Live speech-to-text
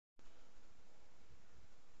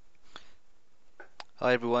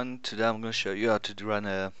Hi everyone, today I'm going to show you how to run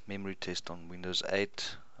a memory test on Windows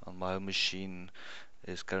 8. On my home machine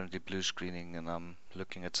is currently blue screening and I'm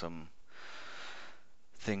looking at some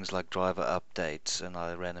things like driver updates, and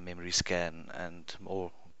I ran a memory scan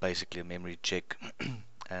or basically a memory check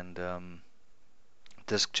and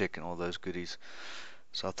disk check and all those goodies.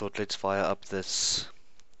 So I thought let's fire up this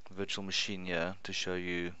virtual machine here to show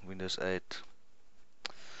you Windows 8.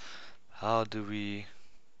 How do we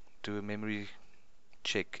do a memory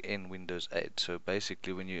check in Windows 8? So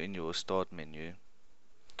basically when you're in your start menu,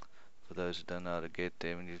 for those who don't know how to get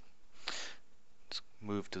there, when you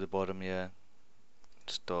move to the bottom here,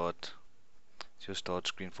 start, it's your start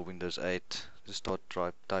screen for Windows 8, just start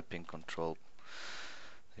typing control.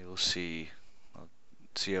 You'll see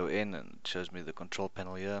CON and it shows me the control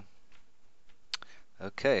panel here.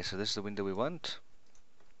 Okay, so this is the window we want.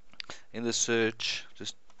 In the search,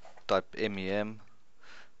 just type MEM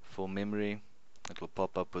for memory. It will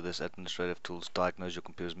pop up with this administrative tools, diagnose your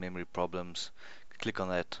computer's memory problems. Click on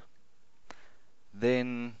that.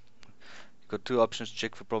 Then you've got two options: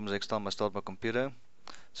 check for problems next time I start my computer.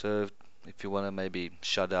 So if you want to maybe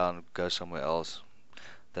shut down, go somewhere else,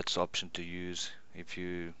 that's the option to use. If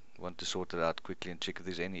you want to sort it out quickly and check if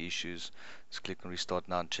there's any issues, just click on restart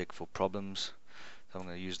now and check for problems. So I'm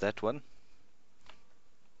going to use that one.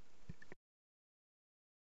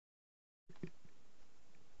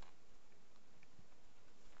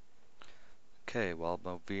 Okay, while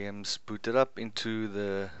my VM's booted up into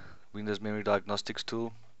the Windows Memory Diagnostics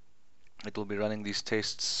tool, it will be running these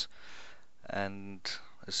tests, and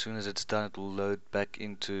as soon as it's done, it will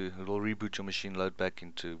reboot your machine, load back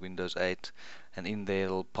into Windows 8, and in there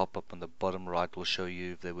it'll pop up on the bottom right, will show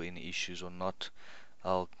you if there were any issues or not.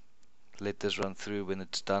 I'll let this run through. When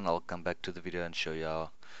it's done, I'll come back to the video and show you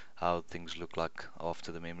how things look like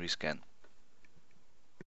after the memory scan.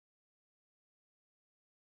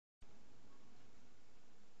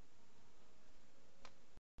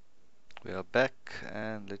 We are back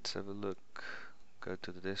and let's have a look. Go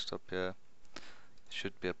to the desktop here.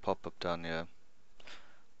 Should be a pop-up down here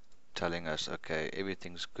telling us okay,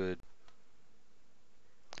 everything's good.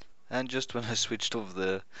 And just when I switched off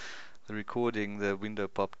the recording, the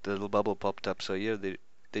little bubble popped up. So here, there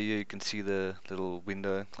you can see the little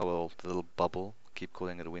window, well, the little bubble, keep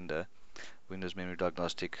calling it a window. Windows Memory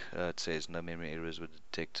Diagnostic, it says no memory errors were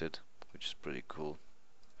detected, which is pretty cool.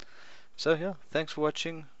 So yeah, thanks for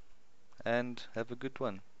watching and have a good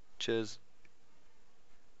one. Cheers.